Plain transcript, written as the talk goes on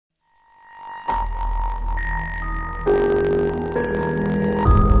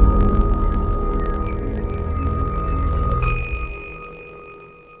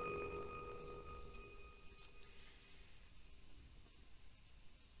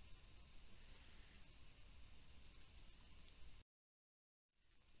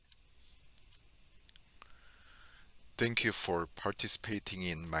Thank you for participating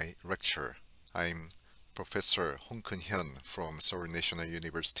in my lecture. I'm Professor Hong-Keun from Seoul National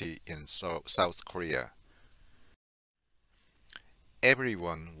University in South Korea.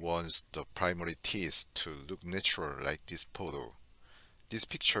 Everyone wants the primary teeth to look natural like this photo. This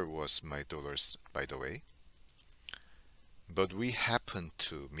picture was my daughter's, by the way. But we happen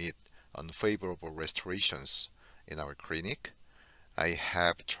to meet unfavorable restorations in our clinic. I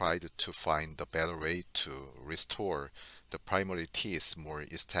have tried to find the better way to restore the primary teeth more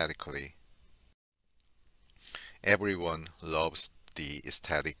aesthetically. Everyone loves the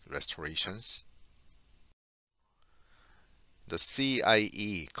aesthetic restorations. The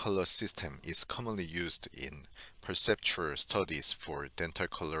CIE color system is commonly used in perceptual studies for dental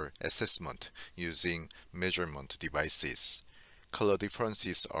color assessment using measurement devices. Color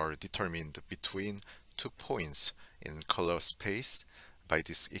differences are determined between 2 points in color space by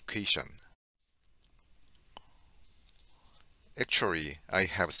this equation. Actually, I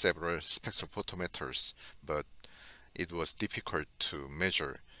have several spectrophotometers, but it was difficult to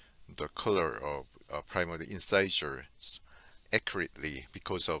measure the color of primary incisors accurately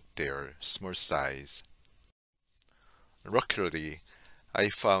because of their small size. Luckily, I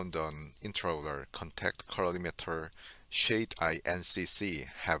found an intraoral contact colorimeter shade INCC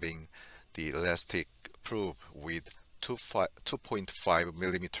having the elastic probe with 2.5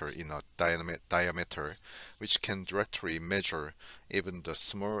 mm in a diameter, which can directly measure even the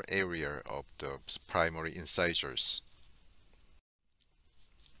small area of the primary incisors.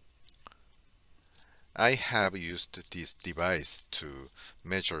 I have used this device to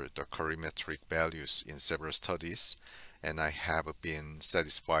measure the colorimetric values in several studies, and I have been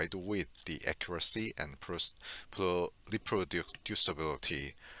satisfied with the accuracy and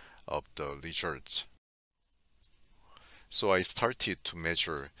reproducibility of the results. So I started to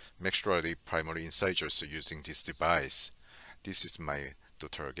measure maxillary primary incisors using this device. This is my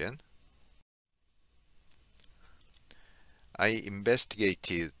daughter again. I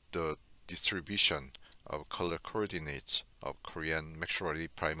investigated the distribution of color coordinates of Korean maxillary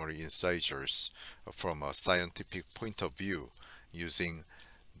primary incisors from a scientific point of view using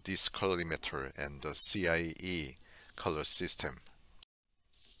this colorimeter and the CIE color system.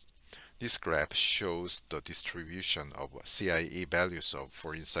 This graph shows the distribution of CIE values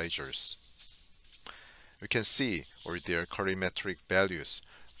for incisors. We can see all their colorimetric values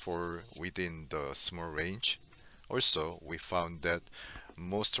for within the small range. Also, we found that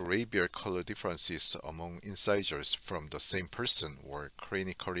most labial color differences among incisors from the same person were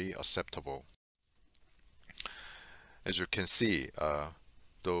clinically acceptable. As you can see,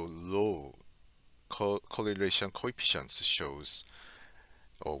 the low correlation coefficients shows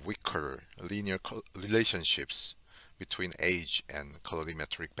weaker linear relationships between age and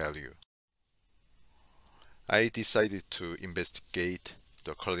colorimetric value. I decided to investigate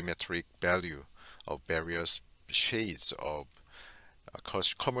the colorimetric value of various shades of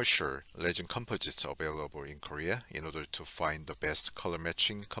commercial resin composites available in Korea in order to find the best color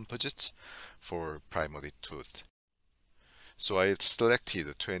matching composites for primary tooth. So I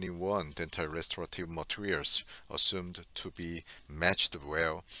selected 21 dental restorative materials assumed to be matched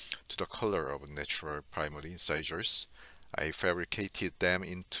well to the color of natural primary incisors. I fabricated them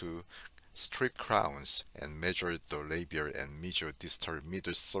into strip crowns and measured the labial and mesiodistal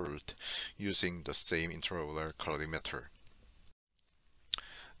middle third using the same intraoral colorimeter.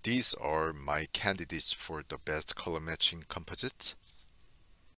 These are my candidates for the best color matching composites,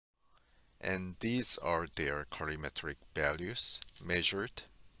 and these are their colorimetric values measured,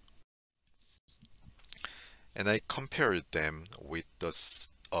 and I compared them with the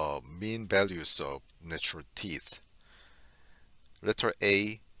mean values of natural teeth. Letter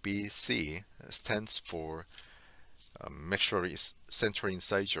A, B, C stands for maxillary central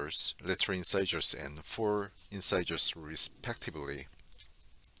incisors, lateral incisors, and fore incisors respectively.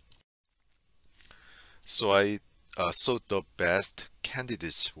 So I thought the best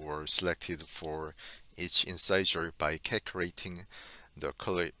candidates were selected for each incisor by calculating the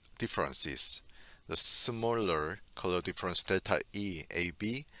color differences. The smaller color difference delta E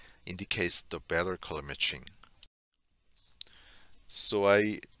AB indicates the better color matching. So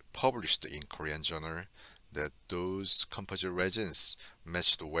I published in Korean journal that those composite resins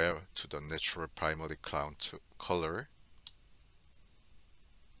matched well to the natural primary crown color.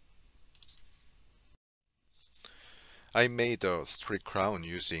 I made a strip crown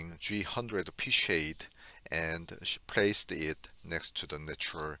using G100 P shade and placed it next to the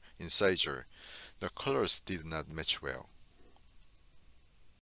natural incisor. The colors did not match well.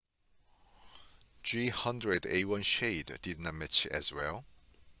 G100 A1 shade did not match as well.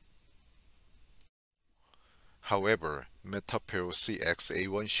 However, Metapyl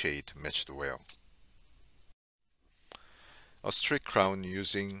CX-A1 shade matched well. A straight crown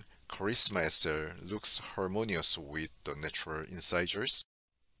using Charisma SL looks harmonious with the natural incisors.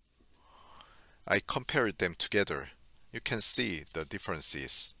 I compared them together. You can see the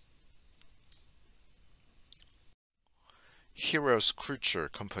differences. Heroes Culture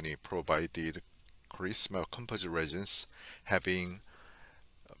Company provided Charisma composite resins having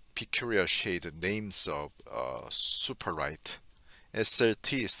peculiar shade names of Superlight.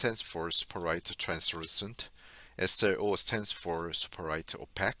 SLT stands for Superlight Translucent. SLO stands for Superlight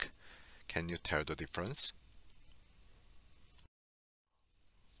Opaque. Can you tell the difference?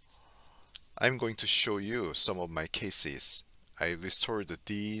 I'm going to show you some of my cases. I restored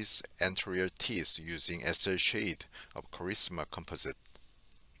these anterior teeth using SL shade of Charisma composite.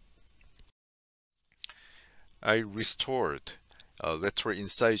 I restored a lateral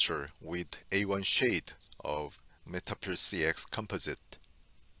incisor with A1 shade of Metapyl CX composite.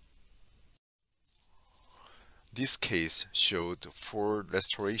 This case showed 4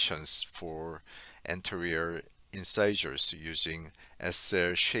 restorations for anterior incisors using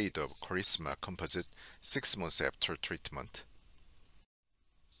SL shade of Charisma composite 6 months after treatment.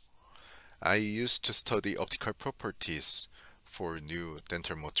 I used to study optical properties for new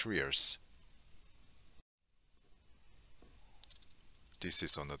dental materials. This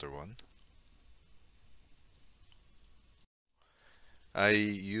is another one. I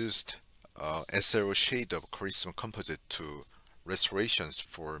used SLO shade of Charisma composite to restorations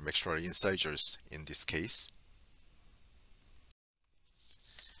for maxillary incisors in this case.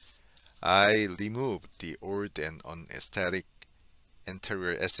 I removed the old and unaesthetic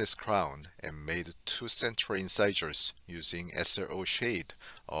anterior SS crown and made 2 central incisors using SLO shade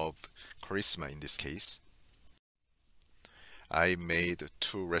of Charisma in this case. I made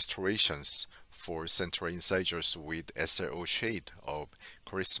 2 restorations for central incisors with SLO shade of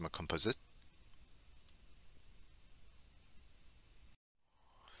Charisma composite.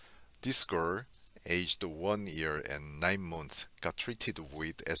 This girl, aged 1 year and 9 months, got treated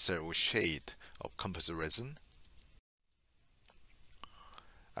with SLO shade of composite resin.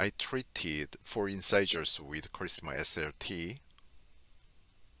 I treated 4 incisors with Charisma SLT.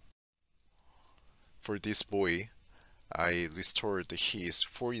 For this boy, I restored his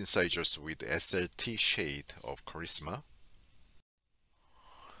 4 incisors with SLT shade of Charisma.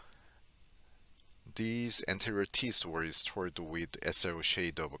 These anterior teeth were restored with SLO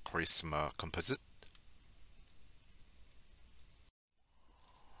shade of Charisma composite.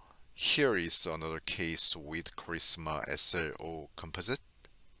 Here is another case with Charisma SLO composite.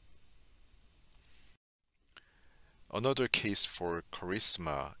 Another case for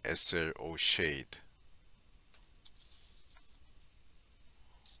Charisma SLO shade.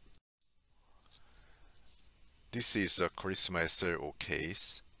 This is a Charisma SLO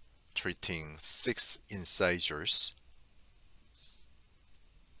case treating 6 incisors.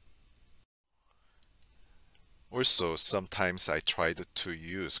 Also, sometimes I tried to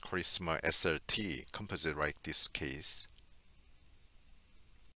use Charisma SLT composite like this case.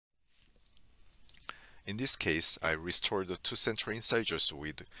 In this case, I restored the 2 central incisors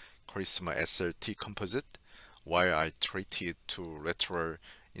with Charisma SLT composite, while I treated 2 lateral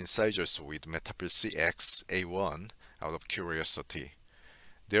incisors with Metapyl CX A1 out of curiosity.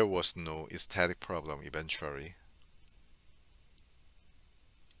 There was no aesthetic problem eventually.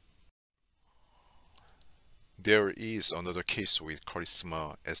 There is another case with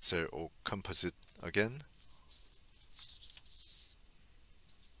Charisma SLO composite again.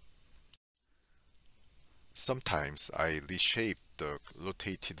 Sometimes I reshape the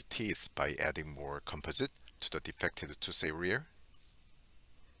rotated teeth by adding more composite to the defected tooth area.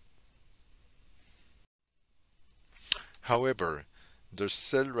 However, the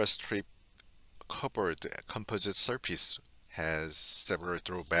cellular strip covered composite surface has several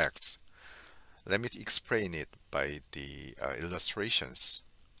drawbacks. Let me explain it by the illustrations.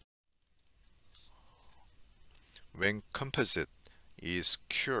 When composite is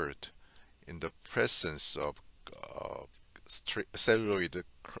cured in the presence of celluloid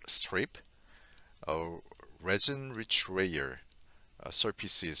strip, a resin-rich layer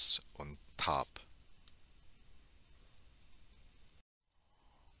surfaces on top.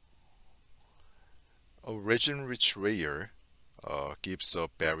 A resin-rich layer gives a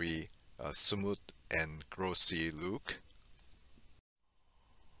very smooth and glossy look,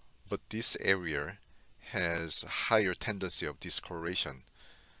 but this area has higher tendency of discoloration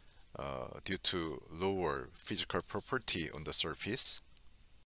due to lower physical property on the surface.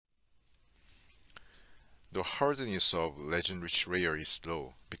 The hardness of resin-rich layer is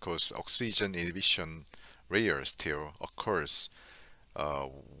low because oxygen inhibition layer still occurs,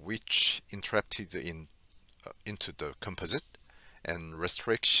 which interrupted into the composite, and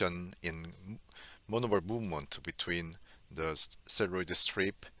restriction in monomer movement between the celluloid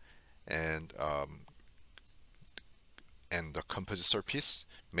strip and the composite surface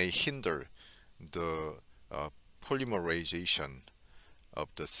may hinder the polymerization of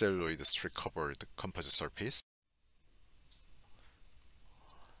the celluloid strip covered composite surface.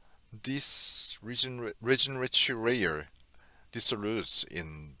 This regenerative layer dissolves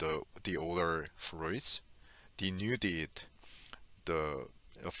in the odor fluids, denuded the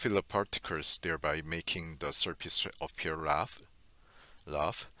filler particles, thereby making the surface appear rough,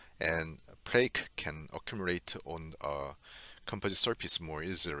 and plaque can accumulate on a composite surface more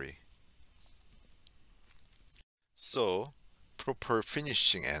easily. So, proper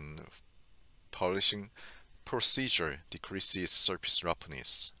finishing and polishing procedure decreases surface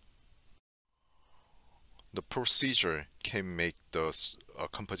roughness. The procedure can make the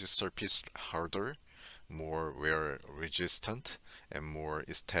composite surface harder, more wear resistant, and more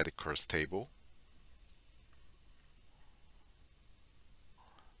aesthetically stable.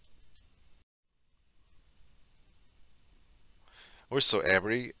 Also,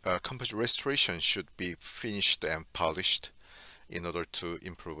 every composite restoration should be finished and polished in order to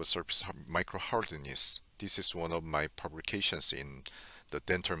improve surface micro hardness. This is one of my publications in the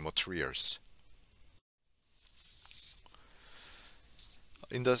dental materials.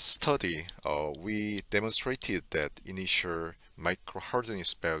 In the study, we demonstrated that initial micro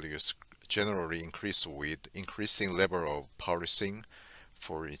hardness values generally increase with increasing level of polishing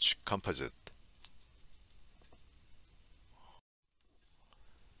for each composite.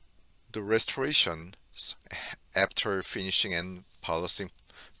 The restorations after finishing and polishing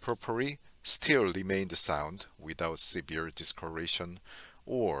properly still remained sound without severe discoloration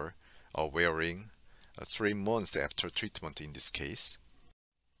or wearing 3 months after treatment in this case.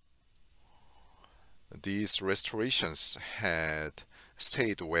 These restorations had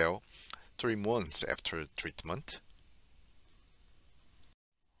stayed well 3 months after treatment.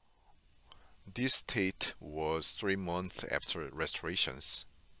 This state was 3 months after restorations.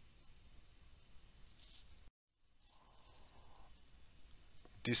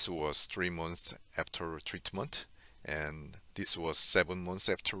 This was 3 months after treatment, and this was 7 months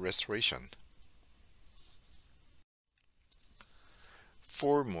after restoration.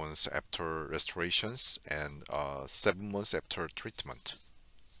 4 months after restorations and 7 months after treatment.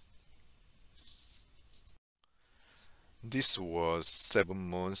 This was 7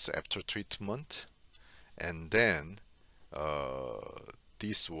 months after treatment, and then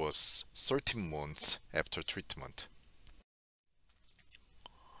this was 13 months after treatment.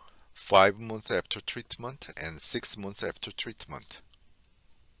 5 months after treatment and 6 months after treatment.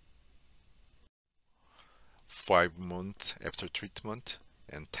 5 months after treatment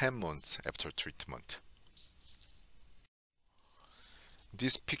and 10 months after treatment.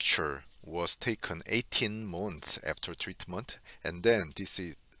 This picture was taken 18 months after treatment, and then this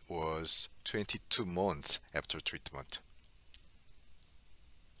was 22 months after treatment.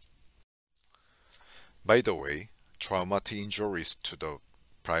 By the way, traumatic injuries to the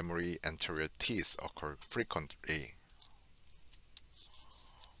primary anterior teeth occur frequently.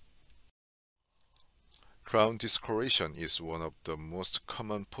 Crown discoloration is one of the most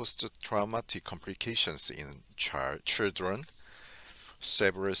common post-traumatic complications in children.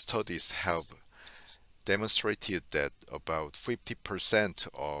 Several studies have demonstrated that about 50%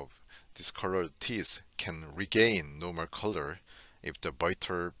 of discolored teeth can regain normal color if the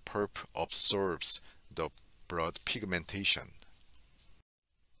vital pulp absorbs the blood pigmentation.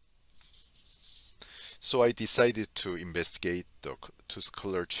 So I decided to investigate the tooth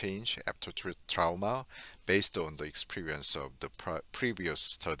color change after trauma based on the experience of the previous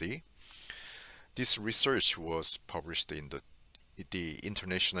study. This research was published in the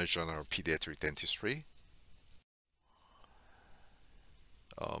International Journal of Pediatric Dentistry.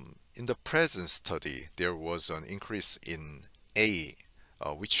 In the present study, there was an increase in A,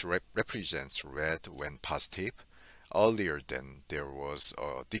 which represents red when positive. Earlier then, there was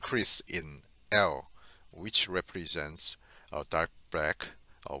a decrease in L, which represents dark black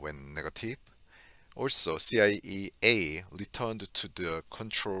when negative. Also, CIE-A returned to the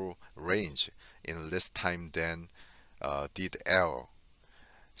control range in less time than did L.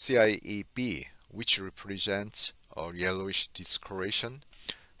 CIE-B, which represents a yellowish discoloration,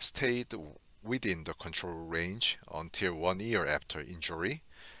 stayed within the control range until 1 year after injury,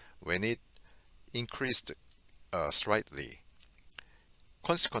 when it increased slightly.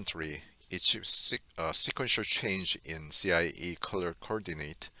 Consequently, each sequential change in CIE color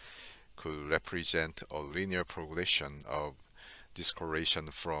coordinate could represent a linear progression of discoloration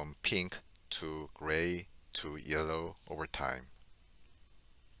from pink to gray to yellow over time.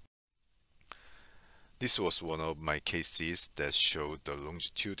 This was one of my cases that showed the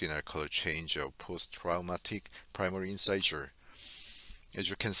longitudinal color change of post-traumatic primary incisure.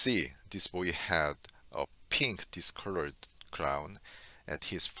 As you can see, this boy had a pink discolored crown at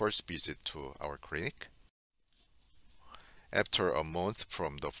his first visit to our clinic. After a month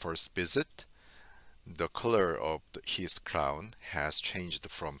from the first visit, the color of his crown has changed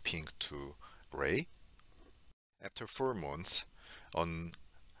from pink to gray. After 4 months, an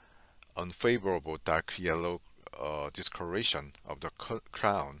unfavorable dark yellow discoloration of the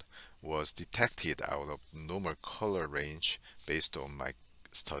crown was detected out of normal color range based on my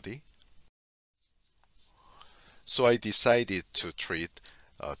study. So I decided to treat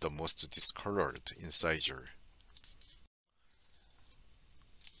the most discolored incisor.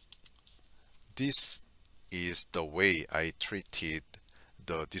 This is the way I treated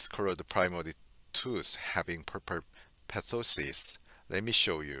the discolored primary tooth having purple pathosis. Let me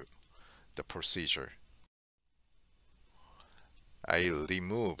show you the procedure. I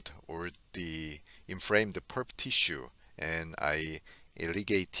removed all the inflamed pulp tissue and I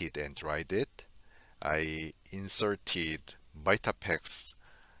irrigated and dried it. I inserted Vitapex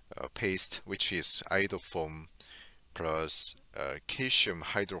paste, which is iodoform plus calcium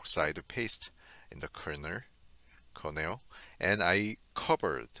hydroxide paste in the cornea, and I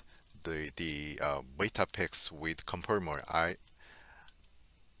covered the Vitapex with compolymer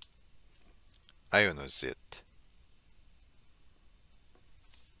ionized,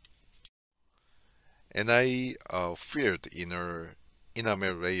 and I filled inner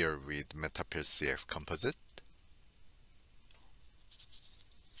enamel layer with Metapel CX composite.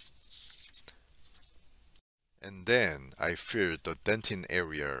 And then I filled the dentin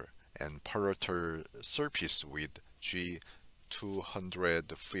area and palatal surface with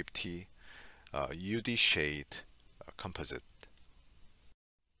G250 UD shade composite.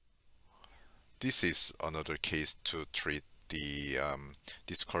 This is another case to treat the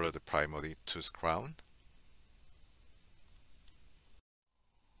discolored primary tooth crown.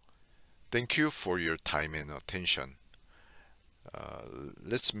 Thank you for your time and attention.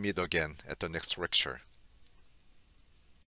 Let's meet again at the next lecture.